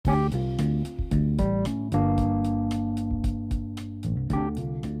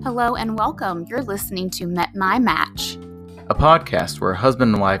Hello and welcome. You're listening to Met My Match, a podcast where a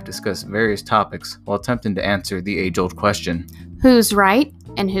husband and wife discuss various topics while attempting to answer the age-old question: who's right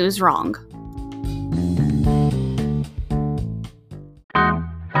and who's wrong?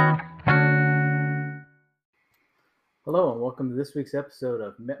 Hello and welcome to this week's episode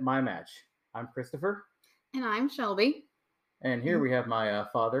of Met My Match. I'm Christopher. And I'm Shelby. And here we have my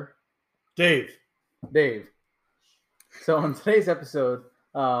father, Dave. So on today's episode,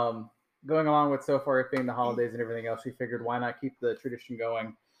 going along with so far it being the holidays and everything else, we figured why not keep the tradition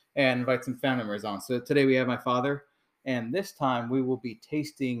going and invite some family members on. So today we have my father, and this time we will be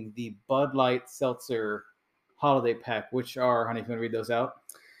tasting the Bud Light Seltzer Holiday Pack, which are, honey, if you want to read those out?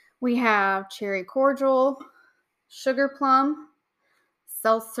 We have cherry cordial, sugar plum,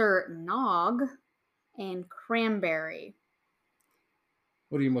 seltzer nog, and cranberry.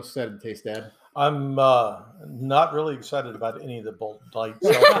 What are you most excited to taste, Dad? I'm not really excited about any of the Bud Light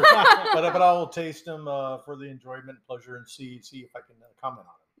seltzers, but I will taste them for the enjoyment, pleasure, and see if I can comment on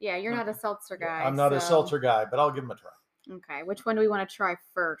them. Yeah, you're not a seltzer guy. I'm not a seltzer guy, but I'll give them a try. Okay, which one do we want to try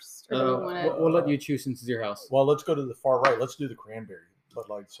first? Or do we want to... We'll let you choose since it's your house. Well, let's go to the far right. Let's do the cranberry Bud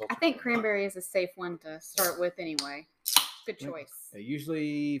Light seltzer. I think cranberry is a safe one to start with anyway. Good choice.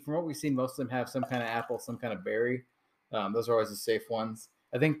 Usually, from what we've seen, most of them have some kind of apple, some kind of berry. Those are always the safe ones.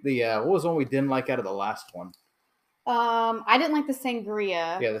 I think the what was the one we didn't like out of the last one? I didn't like the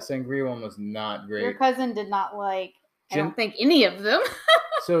sangria. Yeah, the sangria one was not great. Your cousin did not like, I don't think, any of them.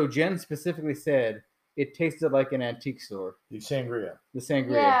 So Jen specifically said it tasted like an antique store. The sangria.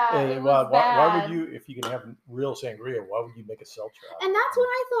 Yeah, why would you, if you can have real sangria, why would you make a seltzer out of it? And that's what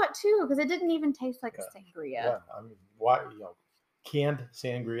I thought too, because it didn't even taste like a sangria. Yeah, I mean, why, canned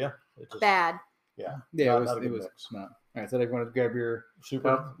sangria? Bad. Yeah, it was not. All right, so everyone want to grab your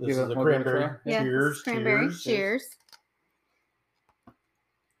super. This is the cranberry. Yeah, cheers. Cranberry. Cheers.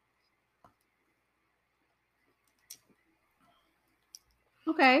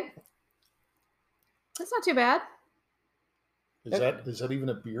 Okay. That's not too bad. Is that even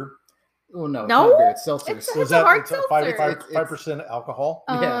a beer? Oh no, no, it's not beer. It's seltzer. It's a hard seltzer. 5% alcohol.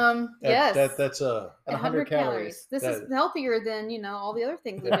 Yes. That's 100 calories. This is healthier than all the other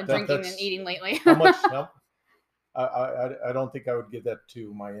things we've been drinking and eating lately. How much? No, I don't think I would give that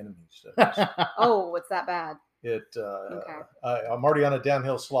to my enemies. Oh, it's that bad. Okay. I'm already on a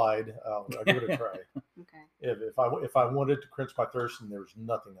downhill slide. I'll give it a try. Okay. If I wanted to quench my thirst, and there's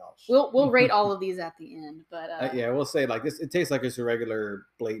nothing else. We'll rate all of these at the end, but we'll say like this. It tastes like it's a regular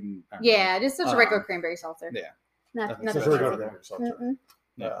blatant. Just such a regular cranberry seltzer. Yeah. Nothing it's a regular cranberry seltzer.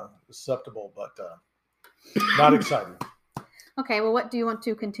 Yeah, acceptable, but not exciting. Okay. Well, what do you want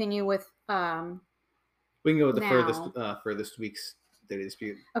to continue with? We can go with the furthest week's Daily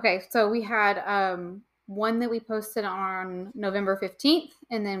Dispute. Okay, so we had one that we posted on November 15th,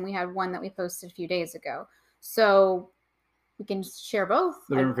 and then we had one that we posted a few days ago. So we can share both.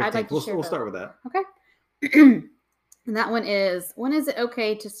 November 15th. I'd like to we'll start with that. Okay. And that one is, when is it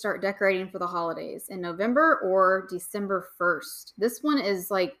okay to start decorating for the holidays? In November or December 1st? This one is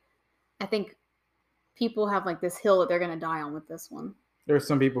like, I think people have like this hill that they're going to die on with this one. There are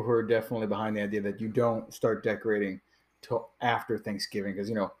some people who are definitely behind the idea that you don't start decorating till after Thanksgiving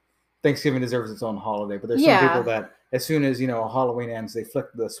because, Thanksgiving deserves its own holiday. But there's some people that as soon as, Halloween ends, they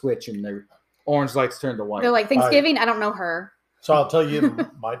flick the switch and their orange lights turn to white. They're like, Thanksgiving? I don't know her. So I'll tell you,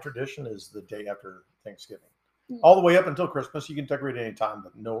 my tradition is the day after Thanksgiving. All the way up until Christmas, you can decorate any time,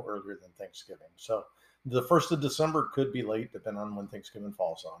 but no earlier than Thanksgiving. So the 1st of December could be late, depending on when Thanksgiving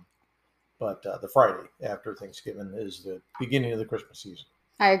falls on. But the Friday after Thanksgiving is the beginning of the Christmas season.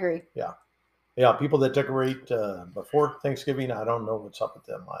 I agree. Yeah. People that decorate before Thanksgiving, I don't know what's up with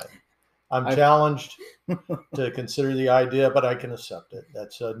them. I'm challenged to consider the idea, but I can accept it.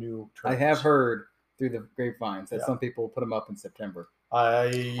 That's a new trend. I have heard through the grapevines that some people put them up in September. I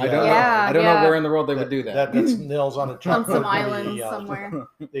don't know where in the world they would do that. That's nails on a chalkboard. On some island somewhere.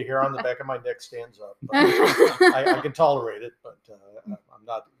 The hair on the back of my neck stands up. I can tolerate it, but I'm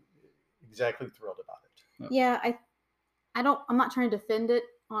not exactly thrilled about it. Yeah, I'm not trying to defend it,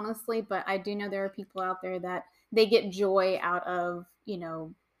 honestly, but I do know there are people out there that they get joy out of,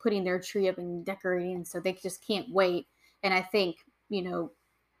 putting their tree up and decorating, so they just can't wait. And I think,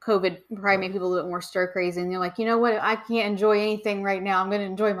 COVID probably made people a little bit more stir crazy, and they're like, you know what, I can't enjoy anything right now. I'm going to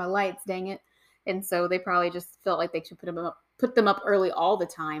enjoy my lights, dang it. And so they probably just felt like they should put them up early all the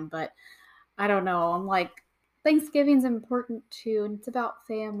time. But I don't know. I'm like, Thanksgiving's important too, and it's about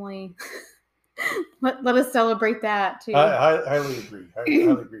family. Let us celebrate that too. I highly agree. I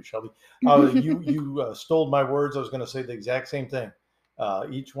highly agree, Shelby. You stole my words. I was going to say the exact same thing.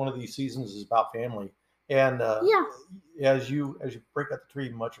 Each one of these seasons is about family, And Yeah. as you break out the tree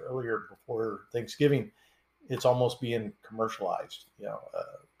much earlier before Thanksgiving, it's almost being commercialized.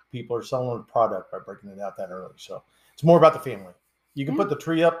 People are selling a product by breaking it out that early. So it's more about the family. You can put the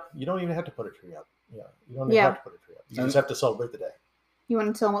tree up. You don't even have to put a tree up. You don't even have to put a tree up. You just have to celebrate the day. You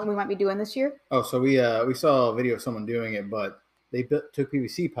want to tell them what we might be doing this year? Oh, so we saw a video of someone doing it, but they took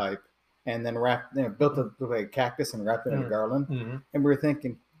PVC pipe and then built a cactus and wrapped it in a garland. Mm-hmm. And we were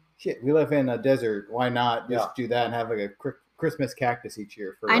thinking, shit, we live in a desert. Why not just do that and have like a Christmas cactus each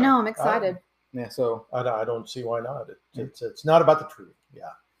year? I know. I'm excited. Yeah. So I don't see why not. It's not about the tree.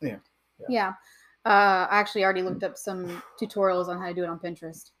 Yeah. I actually already looked up some tutorials on how to do it on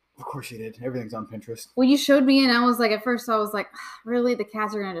Pinterest. Of course you did. Everything's on Pinterest. Well, you showed me, and I was like, at first I was like, really? The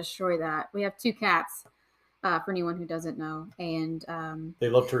cats are going to destroy that. We have 2 cats, for anyone who doesn't know. And they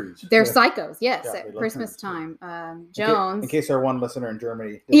love trees. They're psychos, yes, Yeah, at Christmas time. Jones. In case our one listener in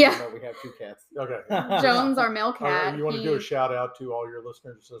Germany doesn't know, we have 2 cats. Okay. Jones, our male cat. You want to do a shout out to all your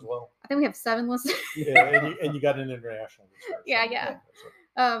listeners as well? I think we have 7 listeners. Yeah, and you got an international listener. Yeah.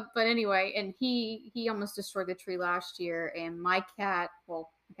 But anyway, and he almost destroyed the tree last year. And my cat, the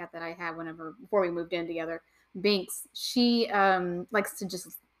cat that I had before we moved in together, Binks, she likes to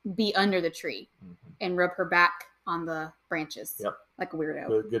just be under the tree and rub her back on the branches. Yep. Like a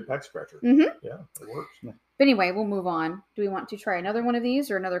weirdo. Good back scratcher. Mm-hmm. Yeah, it works. But anyway, we'll move on. Do we want to try another one of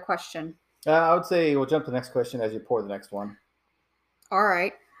these or another question? I would say we'll jump to the next question as you pour the next one. All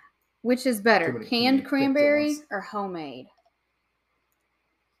right. Which is better, canned cranberry or homemade?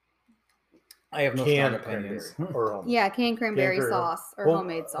 I have no strong opinions. Yeah, canned cranberry sauce or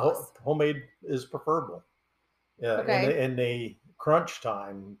homemade sauce. Homemade is preferable. Yeah, okay. in a crunch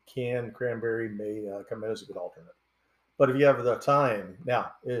time, canned cranberry may come in as a good alternate. But if you have the time,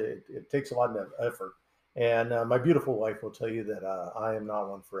 now it takes a lot of effort. And my beautiful wife will tell you that I am not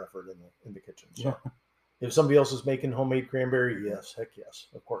one for effort in the kitchen. So if somebody else is making homemade cranberry, yes, heck yes,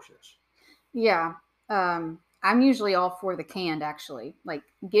 of course yes. Yeah. I'm usually all for the canned, actually. Like,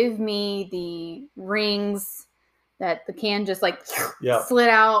 give me the rings that the can just slid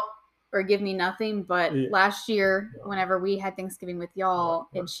out, or give me nothing. But last year, whenever we had Thanksgiving with y'all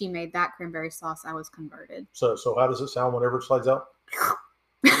and she made that cranberry sauce, I was converted. So how does it sound whenever it slides out?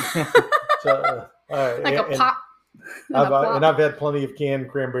 Like a pop. I've had plenty of canned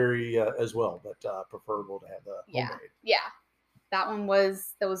cranberry as well, but preferable to have the homemade. Yeah. That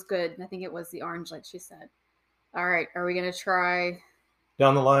was good. And I think it was the orange, like she said. All right, are we gonna try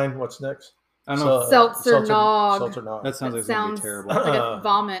down the line? What's next? I don't know. Seltzer nog. Seltzer nog. That sounds like gonna be terrible. Like a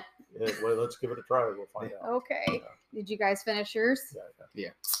vomit. Yeah, well, let's give it a try. We'll find out. Okay. Yeah. Did you guys finish yours?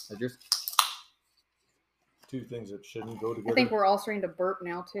 Yeah. Yours? 2 things that shouldn't go together. I think we're all starting to burp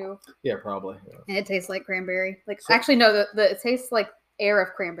now too. Yeah, probably. Yeah. And it tastes like cranberry. Actually, no. It tastes like air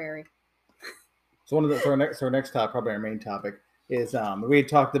of cranberry. So our next topic, probably our main topic, is we had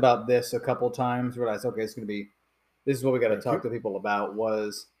talked about this a couple times. Realized, okay, this is what we got to talk to people about.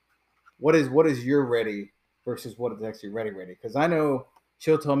 Was what is your ready versus what is actually ready? Because I know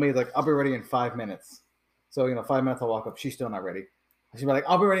she'll tell me I'll be ready in 5 minutes. So 5 minutes I'll walk up, she's still not ready. She'll be like,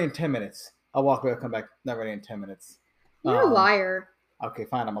 I'll be ready in 10 minutes. I'll walk away, I'll come back, not ready in 10 minutes. You're a liar. Okay,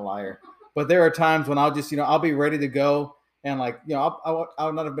 fine, I'm a liar. But there are times when I'll just I'll be ready to go. And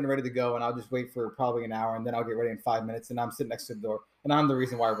I'll not have been ready to go, and I'll just wait for probably an hour, and then I'll get ready in 5 minutes, and I'm sitting next to the door, and I'm the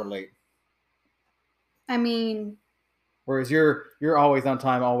reason why we're late. I mean, whereas you're always on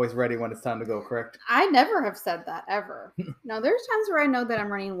time, always ready when it's time to go. Correct? I never have said that ever. No, there's times where I know that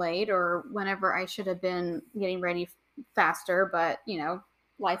I'm running late, or whenever I should have been getting ready faster, but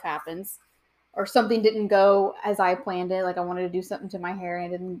life happens, or something didn't go as I planned it. Like I wanted to do something to my hair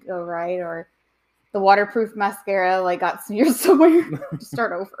and it didn't go right, or the waterproof mascara got smeared somewhere. To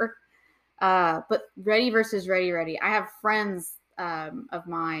start over. But ready versus ready. I have friends of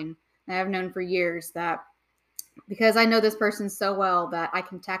mine that I've known for years that, because I know this person so well, that I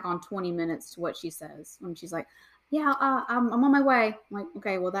can tack on 20 minutes to what she says when she's like, yeah, I'm on my way. I'm like,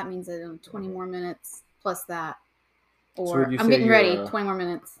 okay, well that means 20 more minutes plus that. Or I'm getting ready, 20 more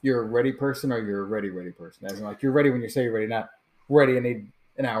minutes. You're a ready person, or you're a ready person? As in you're ready when you say you're ready, not ready and need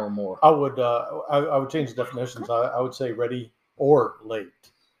an hour more. I would change the definitions. I would say ready or late.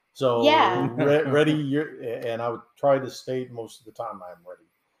 So ready, and I would try to state most of the time I'm ready.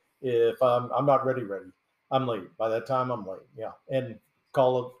 If I'm not ready, I'm late. By that time, I'm late. Yeah, and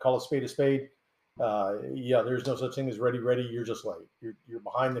call a spade a spade. There's no such thing as ready. You're just late. You're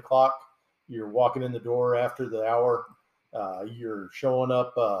behind the clock. You're walking in the door after the hour. You're showing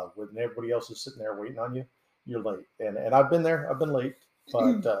up when everybody else is sitting there waiting on you. You're late, and I've been there. I've been late.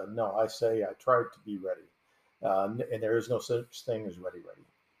 But no, I say I tried to be ready. And there is no such thing as ready.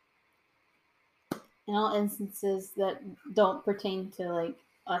 in all instances that don't pertain to like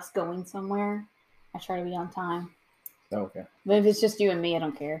us going somewhere, I try to be on time. Okay. But if it's just you and me, I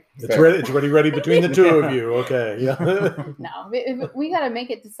don't care. It's ready. It's ready between the two of you. Okay. Yeah. No, if we got to make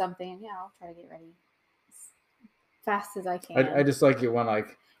it to something. Yeah, I'll try to get ready as fast as I can. I just like it when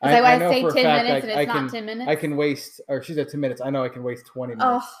like I know say for a 10 fact, minutes like, and it's I not can 10 minutes. I can waste, or she said 10 minutes. I know I can waste 20 minutes.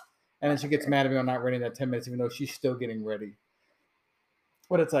 Oh, and then she gets mad at me on not ready that 10 minutes, even though she's still getting ready.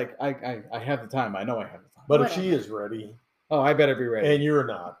 But it's like I have the time. I know I have the time. But Whatever. if she is ready, Oh, I better be ready. and you're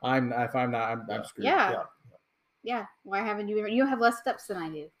not, If I'm not, I'm screwed. Yeah. Why haven't you been ready? You have less steps than I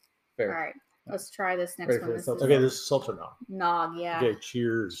do. Fair. All right. Let's try this next Ready one. for This the is seltzer? Okay, this is seltzer nog. Nog, yeah. Okay,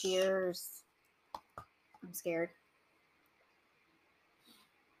 cheers. Cheers. I'm scared.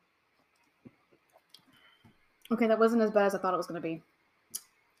 Okay, that wasn't as bad as I thought it was going to be.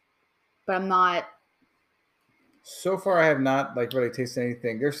 But I'm not. So far, I have not like really tasted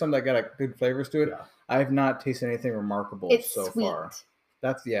anything. There's some that got like, good flavors to it. Yeah. I have not tasted anything remarkable It's so sweet. far.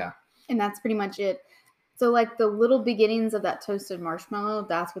 That's And that's pretty much it. So like the little beginnings of that toasted marshmallow,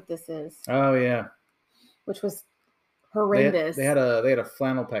 that's what this is. Oh yeah. Which was horrendous. They had a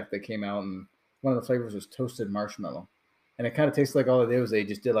flannel pack that came out, and one of the flavors was toasted marshmallow, and it kind of tastes like all they did was they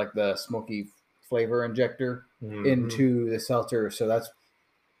just did like the smoky flavor injector into the seltzer. So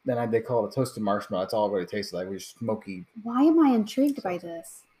they call it a toasted marshmallow. That's all it really tasted like. It was smoky. Why am I intrigued by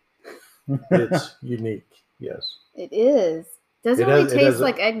this? It's unique. Yes. It is. Doesn't really taste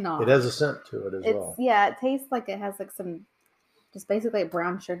like eggnog. It has a scent to it as well. Yeah, it tastes like it has like some, just basically like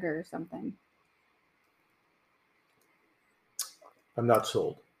brown sugar or something. I'm not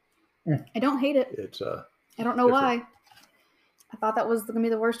sold. I don't hate it. It's I don't know why. I thought that was gonna be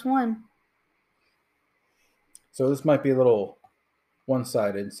the worst one. So this might be a little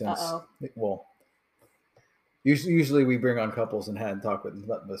one-sided since usually we bring on couples and talk with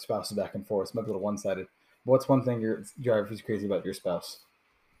the spouses back and forth. It might be a little one-sided. What's one thing your driver is crazy about your spouse?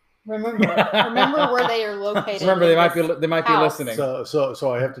 Remember where they are located. Remember, they might be listening.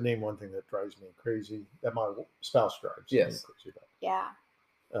 So I have to name one thing that drives me crazy, that my spouse drives me crazy about. Yeah.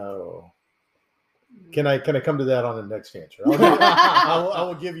 Oh. Can I come to that on the next answer? I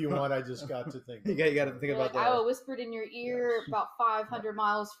will give you one. I just got to think. You got to think about that. I whispered in your ear about 500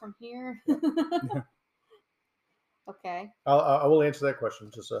 miles from here. Okay. I will answer that question.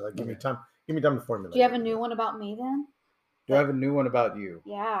 Just give me time. Give me time to formulate. Do you have a new one about me then? Do I have a new one about you?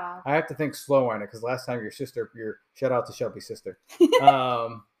 Yeah. I have to think slow on it because last time your shout out to Shelby's sister,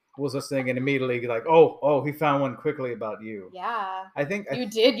 was listening and immediately like, oh, he found one quickly about you. Yeah. I think you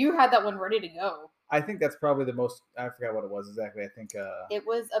did. You had that one ready to go. I think that's probably the most. I forgot what it was exactly. I think it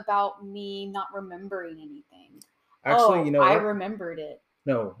was about me not remembering anything. Actually, you know, I remembered it.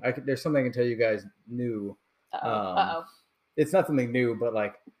 No, there's something I can tell you guys new. Uh-oh. It's not something new, but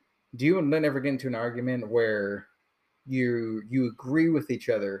like, do you and Lynn ever get into an argument where you agree with each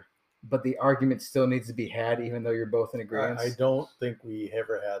other, but the argument still needs to be had, even though you're both in agreement? I don't think we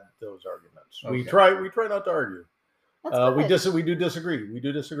ever had those arguments. Okay. We try not to argue. We do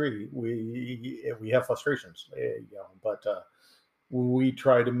disagree. We have frustrations, but we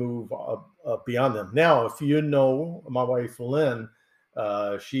try to move beyond them. Now, if you know my wife Lynn,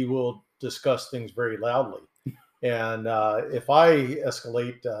 she will discuss things very loudly. And if I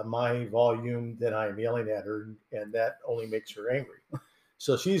escalate my volume, then I'm yelling at her, and that only makes her angry.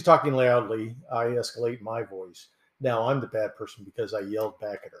 So she's talking loudly. I escalate my voice. Now I'm the bad person because I yelled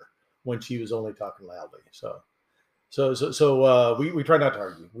back at her when she was only talking loudly. So we try not to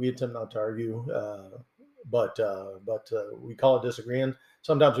argue. We attempt not to argue, but we call it disagreeing.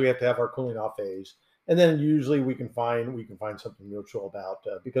 Sometimes we have to have our cooling off phase. And then usually we can find something mutual about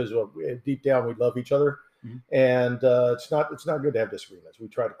because deep down we love each other, and it's not good to have disagreements. We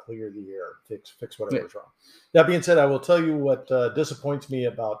try to clear the air, fix whatever's wrong. That being said, I will tell you what disappoints me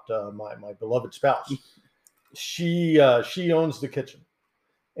about my beloved spouse. She owns the kitchen,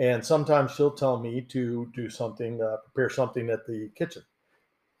 and sometimes she'll tell me to do something, prepare something at the kitchen.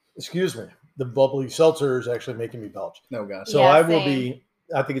 Excuse me, the bubbly seltzer is actually making me belch. No, gosh. So I will be.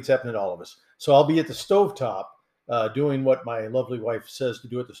 I think it's happening to all of us. So I'll be at the stovetop doing what my lovely wife says to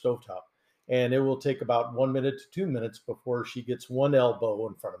do at the stovetop. And it will take about 1 minute to 2 minutes before she gets one elbow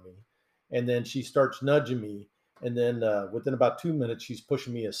in front of me. And then she starts nudging me. And then within about 2 minutes, she's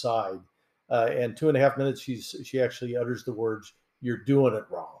pushing me aside. And 2.5 minutes, she actually utters the words, "You're doing it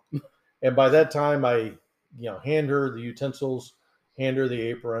wrong." And by that time, I hand her the utensils, hand her the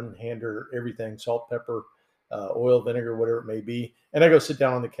apron, hand her everything, salt, pepper, oil, vinegar, whatever it may be. And I go sit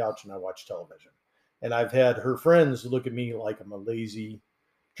down on the couch and I watch television. And I've had her friends look at me like I'm a lazy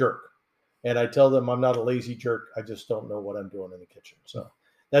jerk. And I tell them I'm not a lazy jerk. I just don't know what I'm doing in the kitchen. So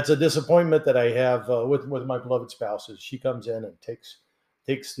that's a disappointment that I have with my beloved spouse. Is she comes in and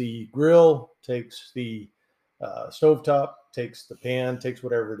takes the grill, takes the stovetop, takes the pan, takes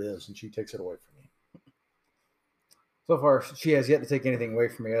whatever it is, and she takes it away from me. So far, she has yet to take anything away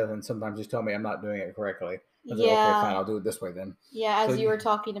from me other than sometimes just tell me I'm not doing it correctly. I was like, okay, fine, I'll do it this way then. Yeah, as So you were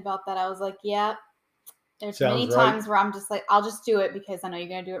talking about that, I was like, yeah. There's Sounds many right. times where I'm just like, I'll just do it because I know you're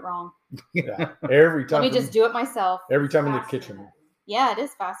going to do it wrong. Yeah, every time. Let me just do it myself. Every time in the Faster. kitchen. Yeah, it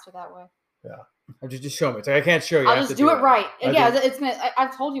is faster that way. Yeah. Just show me. It's like I can't show you. I I'll have just to do it right. I Yeah, do. it's gonna.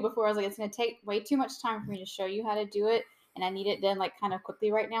 I've told you before. I was like, it's gonna take way too much time for me to show you how to do it, and I need it done like kind of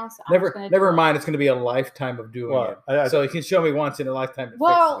quickly right now. So I'm just gonna Never do it. mind. It's going to be a lifetime of doing Well, it. So you can show me once in a lifetime. To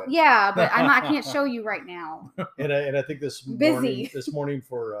Well, fix it. yeah, but I can't show you right now. And I think this Busy. morning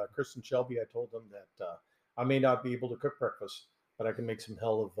for Chris and Shelby, I told them that I may not be able to cook breakfast, but I can make some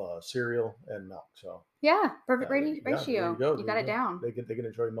hell of cereal and milk. So Yeah, perfect there ratio. you go. You got it down. They can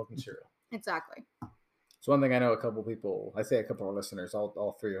enjoy milk and cereal. Exactly. So one thing I know a couple people, I say a couple of listeners,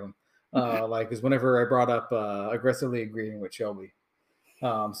 all three of them, like is whenever I brought up aggressively agreeing with Shelby.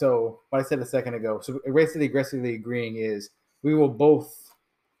 So what I said a second ago, so aggressively agreeing is she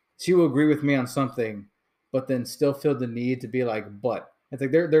will agree with me on something, but then still feel the need to be like, but it's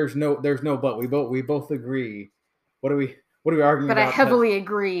like there's no but. We both agree. What are we arguing But about? I heavily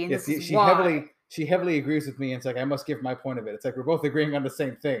agree. And Yes, this is she why. heavily agrees with me, and it's like I must give my point of it. It's like we're both agreeing on the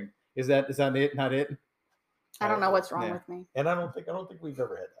same thing. Is that it? Not it? I don't know what's wrong Yeah. with me. And I don't think we've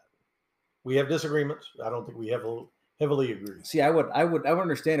ever had that. We have disagreements. I don't think we heavily agree. See, I would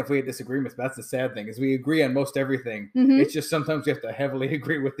understand if we had disagreements, but that's the sad thing is we agree on most everything. Mhm. It's just sometimes we have to heavily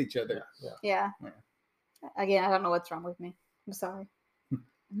agree with each other. Yeah. Yeah. Again, I don't know what's wrong with me. I'm sorry.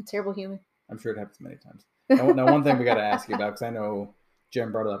 I'm a terrible human. I'm sure it happens many times. Now one thing we got to ask you about, because I know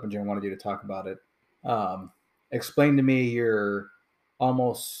Jen brought it up and Jen wanted you to talk about it. Explain to me your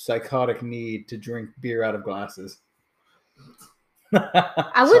almost psychotic need to drink beer out of glasses.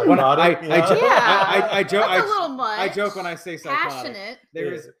 I wouldn't. When Psychotic, yeah. I joke. That's a little much. I joke when I say psychotic. Passionate.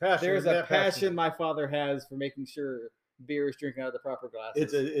 There's Passionate, a passion my father has for making sure beer is drinking out of the proper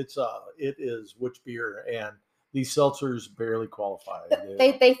glasses. It is which beer, and these seltzers barely qualify.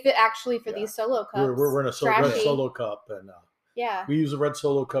 They fit actually for Yeah. these solo cups. We're in a red Trashy. solo cup, and Yeah. we use the red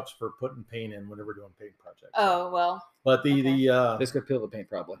solo cups for putting paint in whenever we're doing paint projects. Oh well. But This could peel the paint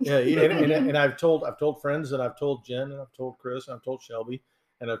probably. yeah, and I've told friends, and I've told Jen, and I've told Chris, and I've told Shelby,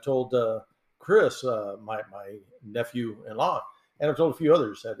 and I've told Chris, my nephew-in-law, and I've told a few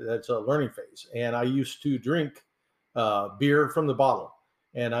others that that's a learning phase. And I used to drink beer from the bottle,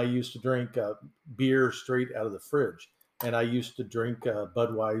 and I used to drink beer straight out of the fridge, and I used to drink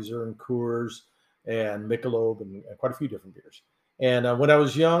Budweiser and Coors and Michelob and quite a few different beers. And when I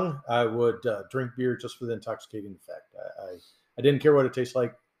was young, I would drink beer just for the intoxicating effect. I didn't care what it tastes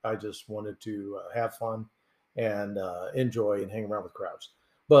like. I just wanted to have fun and enjoy and hang around with crowds.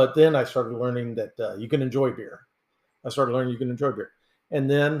 But then I started learning that you can enjoy beer. And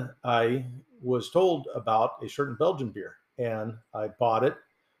then I was told about a certain Belgian beer, and I bought it,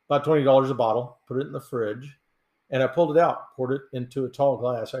 about $20 a bottle, put it in the fridge, and I pulled it out, poured it into a tall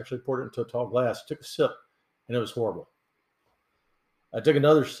glass, took a sip, and it was horrible. I took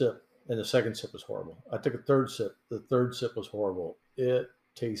another sip, and the second sip was horrible. I took a third sip. The third sip was horrible. It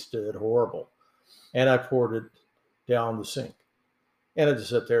tasted horrible. And I poured it down the sink. And I just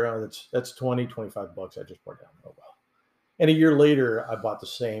sat there. That's $20, $25 I just poured down. Oh, well. And a year later, I bought the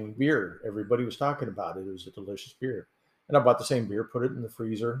same beer. Everybody was talking about it. It was a delicious beer. And I bought the same beer, put it in the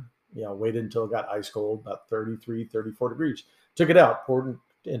freezer, waited until it got ice cold, about 33, 34 degrees. Took it out, poured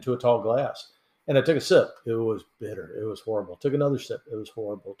it into a tall glass. And I took a sip. It was bitter. It was horrible. Took another sip. It was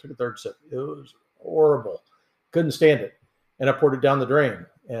horrible. Took a third sip. It was horrible. Couldn't stand it. And I poured it down the drain.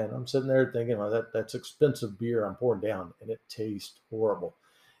 And I'm sitting there thinking, well, that's expensive beer I'm pouring down. And it tastes horrible.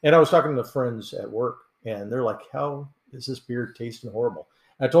 And I was talking to friends at work, and they're like, how is this beer tasting horrible?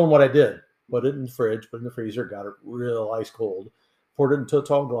 And I told them what I did. Put it in the fridge, put it in the freezer, got it real ice cold, poured it into a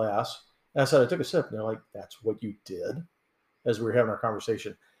tall glass. And I said, I took a sip. And they're like, that's what you did? As we were having our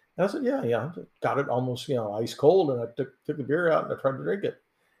conversation. And I said, yeah, got it almost, ice cold. And I took the beer out and I tried to drink it.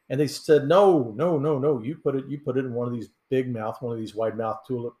 And they said, no. You put it in one of these one of these wide mouth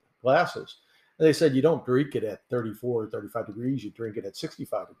tulip glasses. And they said, you don't drink it at 34 or 35 degrees. You drink it at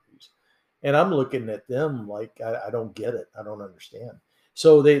 65 degrees. And I'm looking at them like, I don't get it. I don't understand.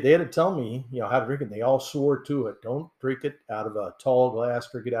 So they had to tell me, how to drink it. They all swore to it. Don't drink it out of a tall glass.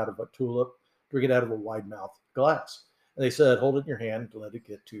 Drink it out of a tulip. Drink it out of a wide mouth glass. And they said, hold it in your hand to let it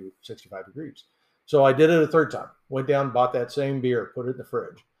get to 65 degrees. So I did it a third time. Went down, bought that same beer, put it in the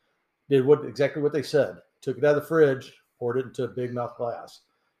fridge. Did exactly what they said. Took it out of the fridge, poured it into a big mouth glass.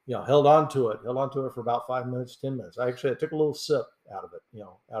 held on to it for about 5 minutes, 10 minutes. I took a little sip out of it,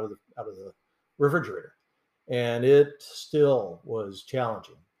 out of the refrigerator, and it still was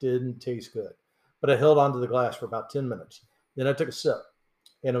challenging. Didn't taste good, but I held on to the glass for about 10 minutes. Then I took a sip,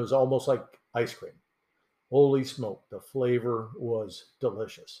 and it was almost like ice cream. Holy smoke, the flavor was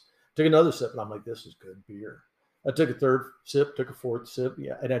delicious. Took another sip, and I'm like, this is good beer. I took a third sip, took a fourth sip,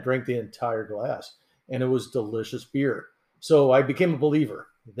 and I drank the entire glass, and it was delicious beer. So I became a believer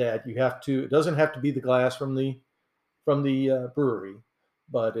that it doesn't have to be the glass from the brewery,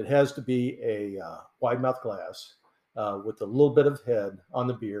 but it has to be a wide mouth glass with a little bit of head on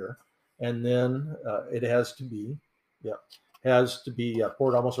the beer, and then it has to be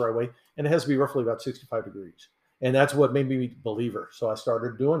poured almost the right way, and it has to be roughly about 65 degrees. And that's what made me a believer. So I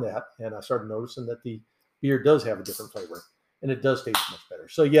started doing that, and I started noticing that the beer does have a different flavor, and it does taste much better.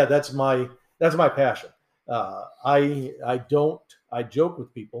 So yeah, that's my passion. I joke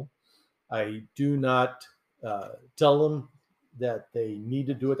with people. I do not tell them that they need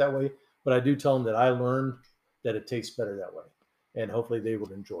to do it that way, but I do tell them that I learned that it tastes better that way, and hopefully they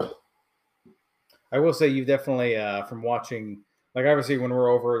would enjoy it. I will say you've definitely, from watching, like obviously when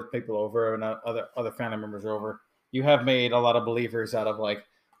we're over, people over, and other family members are over, you have made a lot of believers out of like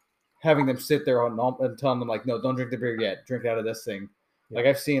having them sit there and telling them like, no, don't drink the beer yet, drink out of this thing. Yeah. Like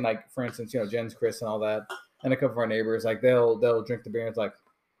I've seen, like for instance, Jen's, Chris, and all that, and a couple of our neighbors, like they'll drink the beer, and it's like,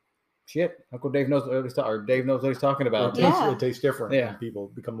 shit, Uncle Dave knows what he's talking about. It tastes different. Yeah, people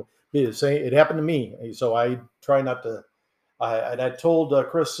become the same. It happened to me, so I try not to. I told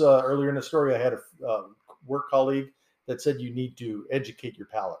Chris earlier in the story, I had a work colleague that said you need to educate your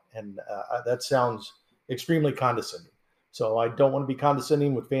palate, and that sounds extremely condescending. So I don't want to be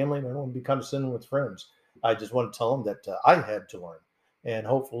condescending with family, and I don't want to be condescending with friends. I just want to tell them that I had to learn, and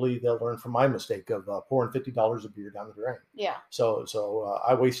hopefully they'll learn from my mistake of pouring $50 of beer down the drain. Yeah. So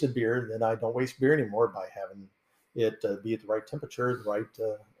I wasted beer, and then I don't waste beer anymore by having it be at the right temperature, the right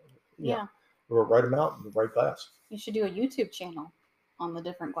right amount, the right glass. You should do a YouTube channel on the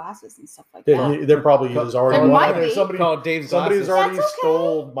different glasses and stuff like that. There probably is already one. Somebody called Dave's Somebody's glasses. already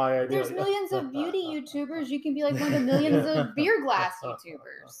stole my idea. There's millions of beauty YouTubers. You can be like one of the millions of beer glass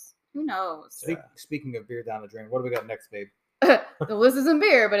YouTubers. Who knows? Speaking of beer down the drain, what do we got next, babe? The list isn't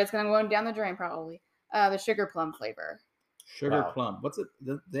beer, but it's going to go down the drain probably. The sugar plum flavor. Sugar plum. What's it?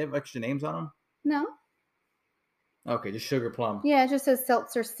 Do they have extra names on them? No. Okay, just sugar plum. Yeah, it just says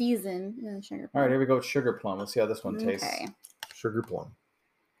seltzer season and sugar plum. All right, here we go with sugar plum. Let's see how this one tastes. Okay. Sugar plum.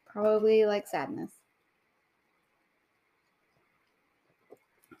 Probably like sadness.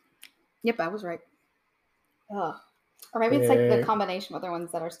 Yep, I was right. Ugh. Or maybe it's like the combination of other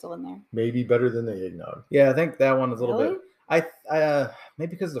ones that are still in there. Maybe better than the eggnog. Yeah, I think that one is a little bit. I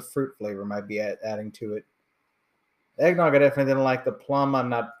maybe because the fruit flavor might be adding to it. Eggnog, I definitely didn't like. The plum, I'm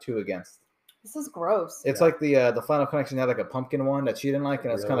not too against. This is gross. It's like the Final Connection had like a pumpkin one that she didn't like,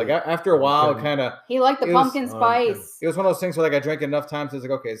 and it's kind of like after a while, kind of. He liked the pumpkin spice. It was one of those things where like I drank it enough times, it's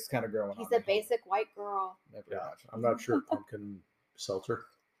like okay, it's kind of growing. He's a basic white girl. Yeah, I'm not sure pumpkin seltzer.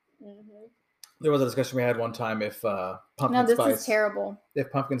 Mm-hmm. There was a discussion we had one time if pumpkin spice. No, this is terrible.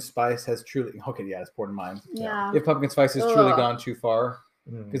 If pumpkin spice has truly it's poured in mine. Yeah. If pumpkin spice has truly gone too far,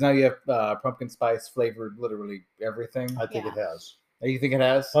 because now you have pumpkin spice flavored literally everything. I think it has. You think it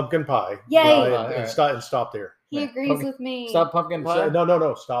has? Pumpkin pie. Yay! And stop there. He agrees with me. Stop pumpkin pie?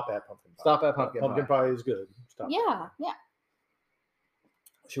 No. Stop at pumpkin pie. Stop at pumpkin pie. Pumpkin pie is good. Stop. Yeah.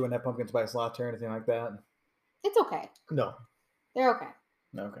 She wouldn't have pumpkin spice latte or anything like that? It's okay. No. They're okay.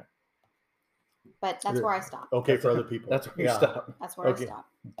 Okay. But that's where I stop. Okay for other people. That's where you stop. That's where I stop.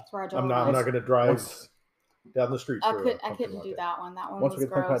 That's where I don't. I'm not going to drive down the street. I couldn't do that one. That one Once was we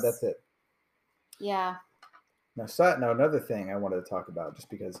get pumpkin pie, that's it. Yeah. Now, another thing I wanted to talk about, just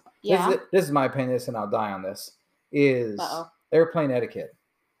because this is my opinion, and I'll die on this, is airplane etiquette.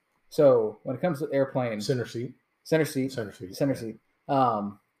 So when it comes to airplane, center seat, do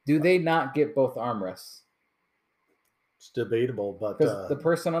they not get both armrests? It's debatable, but because the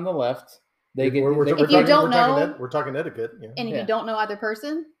person on the left, they get. We're talking etiquette, and if you don't know either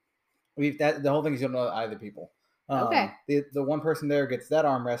person, the whole thing is you don't know either people. Okay. The one person there gets that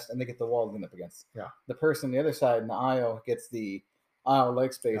armrest, and they get the wall to lean up against. Yeah. The person on the other side in the aisle gets the aisle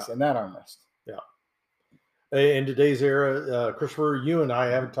leg space and that armrest. Yeah. In today's era, Christopher, you and I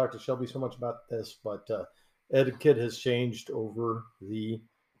haven't talked to Shelby so much about this, but etiquette has changed over the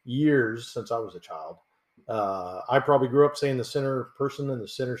years since I was a child. I probably grew up saying the center person in the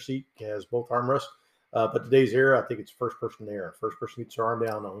center seat has both armrests, but today's era, I think it's first person there. First person gets their arm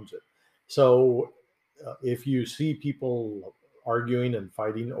down, owns it. So if you see people arguing and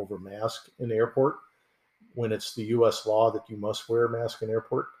fighting over masks in the airport, when it's the U.S. law that you must wear a mask in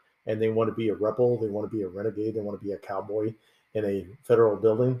airport, and they want to be a rebel, they want to be a renegade, they want to be a cowboy in a federal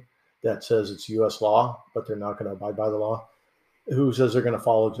building that says it's U.S. law, but they're not going to abide by the law. Who says they're going to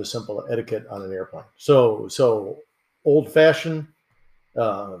follow just simple etiquette on an airplane? So old-fashioned.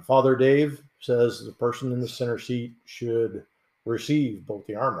 Father Dave says the person in the center seat should receive both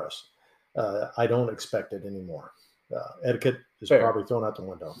the armrests. I don't expect it anymore. Etiquette is Fair. probably thrown out the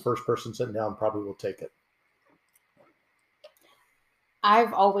window. First person sitting down probably will take it.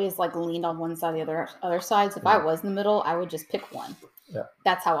 I've always like leaned on one side, the other side. So if I was in the middle, I would just pick one. Yeah.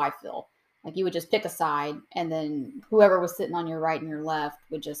 That's how I feel. Like you would just pick a side, and then whoever was sitting on your right and your left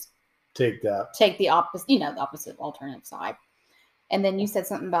would just Take that. take the opposite, the opposite alternative side. And then you said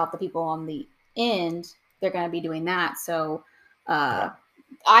something about the people on the end, they're going to be doing that. So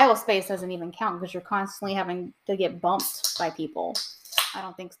aisle space doesn't even count because you're constantly having to get bumped by people. I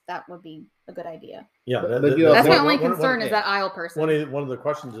don't think that would be a good idea. Yeah, That's my only concern is that aisle person. One of the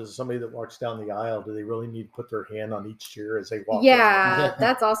questions is somebody that walks down the aisle, do they really need to put their hand on each chair as they walk? Yeah,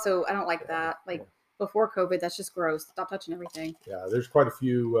 that's also, I don't like that. Like before COVID, that's just gross. Stop touching everything. Yeah, there's quite a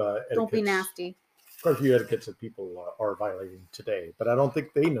few etiquettes. Don't be nasty. Quite a few etiquettes that people are violating today, but I don't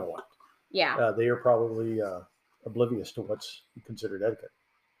think they know it. Yeah. They are probably oblivious to what's considered etiquette.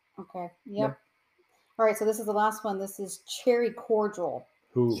 Okay. Yep. All right. So this is the last one. This is cherry cordial.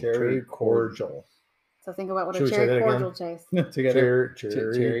 Cherry cordial. So think about what Should a we say cherry that cordial again? tastes. Together.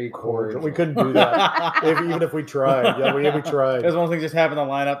 Cherry cordial. We couldn't do that, even if we tried. Yeah, we tried. There's one thing just happened to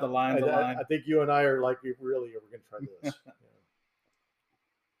line up the lines. I think you and I are like, we really are going to try this.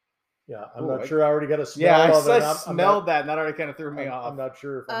 Yeah, I'm not sure. I already got a smell. Yeah, of it. I smelled that, and that already kind of threw me off. I'm not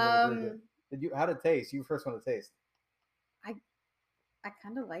sure if I'm going to drink it. How did it taste? You first want to taste. I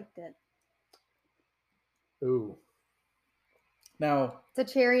kind of liked it. Ooh. Now it's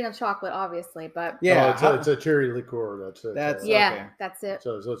a cherry and a chocolate, obviously, but yeah, it's a cherry liqueur. That's it. That's okay. That's it.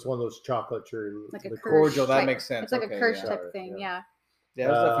 So it's one of those chocolate cherry like a cordial. That type, makes sense. It's like a Kirsch type thing. Yeah. Yeah, it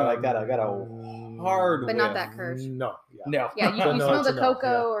was definitely like that. I got a hard, but not that Kirsch. No. No. Yeah, you smell the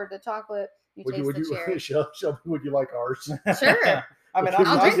cocoa or the chocolate. You taste the cherry. Shelby, would you like ours? Sure. I mean,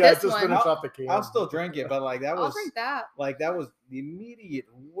 I'll drink this one. Off the can. I'll still drink it, but like that was. I'll drink that. Like that was the immediate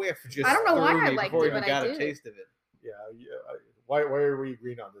whiff. Just I don't know why I liked before it, even but got I a did. taste of it. Yeah. Why are we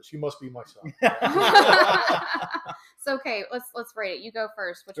agreeing on this? You must be my son. So okay, let's rate it. You go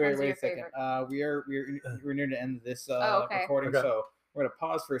first. Which one's your favorite? We're near the end of this okay. recording, so we're gonna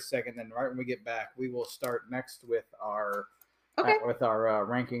pause for a second. Then right when we get back, we will start next with our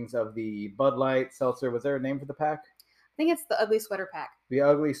rankings of the Bud Light Seltzer. Was there a name for the pack? I think it's the Ugly Sweater Pack. The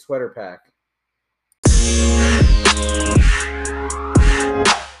Ugly Sweater Pack.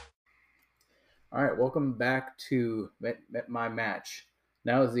 All right, welcome back to my match.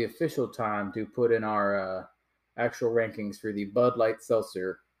 Now is the official time to put in our actual rankings for the Bud Light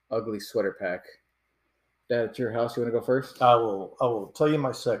Seltzer Ugly Sweater Pack. Dad, at your house, you want to go first? I will tell you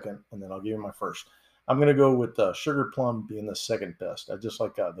my second, and then I'll give you my first. I'm going to go with Sugar Plum being the second best. I just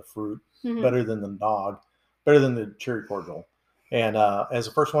like the fruit better than the Nog, better than the cherry cordial. And as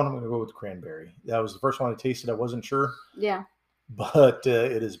the first one, I'm going to go with cranberry. That was the first one I tasted. I wasn't sure. Yeah. But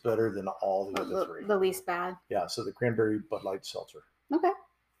it is better than all the other three. The least bad. Yeah, so the cranberry Bud Light Seltzer. Okay.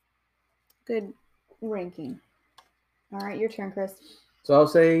 Good ranking. All right, your turn, Chris. So I'll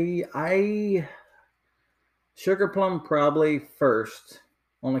say Sugar Plum probably first,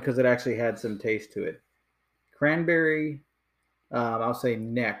 only because it actually had some taste to it. Cranberry, I'll say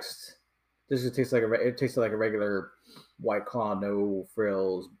next. This just tastes it tasted like a regular White Claw, no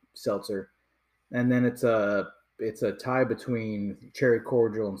frills seltzer, and then it's a tie between cherry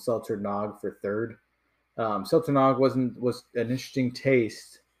cordial and seltzer nog for third. Seltzer nog was an interesting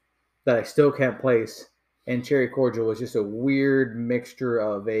taste that I still can't place, and cherry cordial was just a weird mixture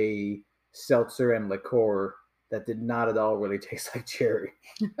of a seltzer and liqueur that did not at all really taste like cherry.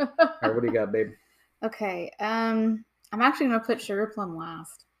 All right, what do you got, babe? Okay, I'm actually gonna put Sugar Plum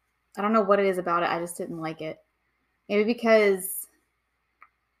last. I don't know what it is about it. I just didn't like it. Maybe because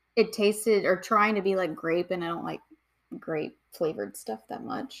it tasted or trying to be like grape, and I don't like grape flavored stuff that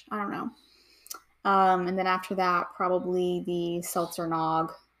much. I don't know. And then after that, probably the seltzer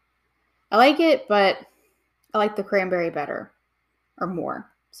nog. I like it, but I like the cranberry better or more.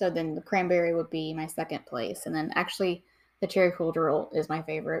 So then the cranberry would be my second place. And then actually the cherry cordial is my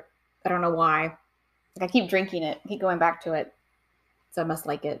favorite. I don't know why. Like I keep drinking it, keep going back to it. So I must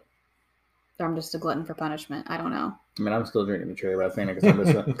like it. Or I'm just a glutton for punishment. I don't know. I mean, I'm still drinking the cherry, but I think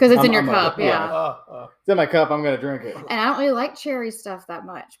because it's in your cup. Yeah. It's in my cup. I'm going to drink it. And I don't really like cherry stuff that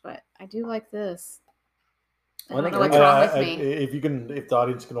much, but I do like this. I don't know think what's wrong with me. If the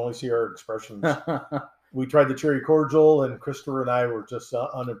audience can only see our expressions, we tried the cherry cordial, and Christopher and I were just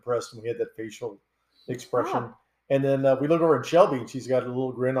unimpressed, and we had that facial expression. Wow. And then we look over at Shelby, and she's got a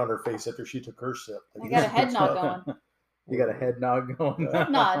little grin on her face after she took her sip. I got a head nod going. You got a head nod going.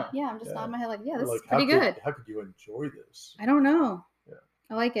 Head nod. Yeah, I'm just nodding my head like, yeah, this is pretty good. How could you enjoy this? I don't know. Yeah.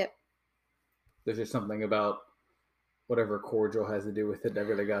 I like it. There's just something about whatever cordial has to do with it that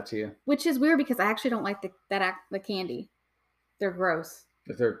really got to you. Which is weird because I actually don't like the candy. They're gross.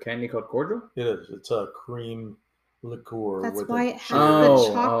 Is there a candy called cordial? It is. It's a cream liqueur. That's with why a it has cherry- the with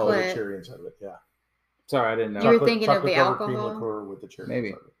a chocolate. cherry inside of it. Yeah. Sorry, I didn't know. You were thinking of the chocolate-covered cream alcohol? liqueur with the cherry Maybe.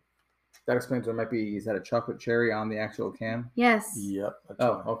 inside of it. That explains what it might be. Is that a chocolate cherry on the actual can? Yes. Yep. That's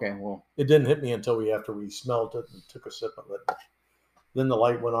Oh, right. okay. Well, It didn't hit me until after we smelled it and took a sip of it. Then the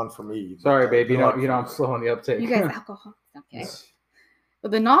light went on for me. sorry, But, babe. You the know light- I'm slow on the uptake. You guys alcohol. Okay.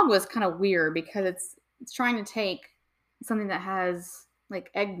 But the nog was kind of weird because it's trying to take something that has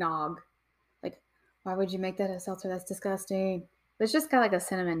like eggnog. Like, why would you make that a seltzer? That's disgusting. But it's just got like a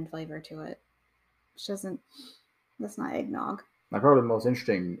cinnamon flavor to it. Which that's not eggnog. Probably the most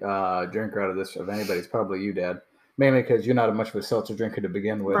interesting drinker out of this, of anybody, is probably you, Dad. Mainly because you're not much of a seltzer drinker to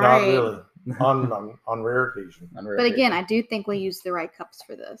begin with. Right. Not really. On rare occasion. On rare But again, occasion. I do think we used the right cups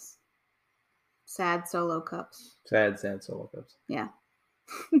for this. Sad solo cups. sad solo cups. Yeah.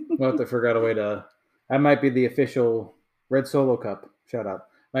 We'll have to figure out a way to. That might be the official Red Solo Cup. Shout out.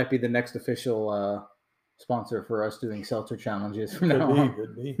 Might be the next official sponsor for us doing seltzer challenges from now on.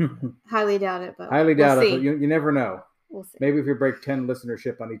 Could be. Highly doubt it, but Highly doubt we'll it, see. but you never know. We'll see. Maybe if we break 10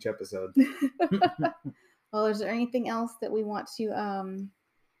 listenership on each episode. Well, is there anything else that we want to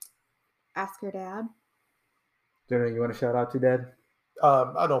ask your dad? Is there anything you want to shout out to, Dad?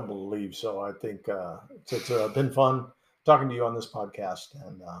 I don't believe so. I think it's been fun talking to you on this podcast.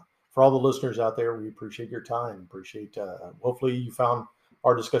 And for all the listeners out there, we appreciate your time. Hopefully you found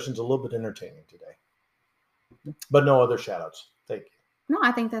our discussions a little bit entertaining today. But no other shout outs. Thank you. No,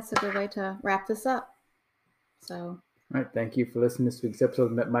 I think that's a good way to wrap this up. So, All right. Thank you for listening to this week's episode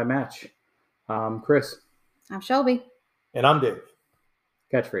of Met My Match. Chris, I'm Shelby. And I'm Dave.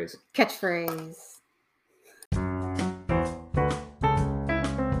 catchphrase. Catchphrase.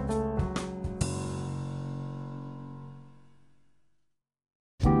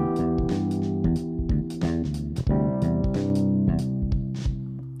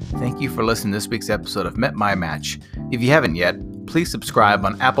 Thank you for listening to this week's episode of Met My Match. If you haven't yet, please subscribe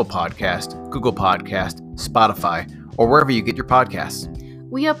on Apple Podcast, Google Podcast, Spotify, or wherever you get your podcasts.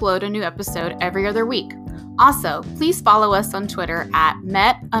 We upload a new episode every other week. Also, please follow us on Twitter at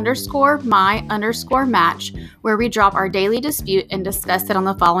met_my_match, where we drop our daily dispute and discuss it on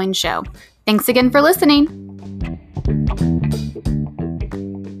the following show. Thanks again for listening.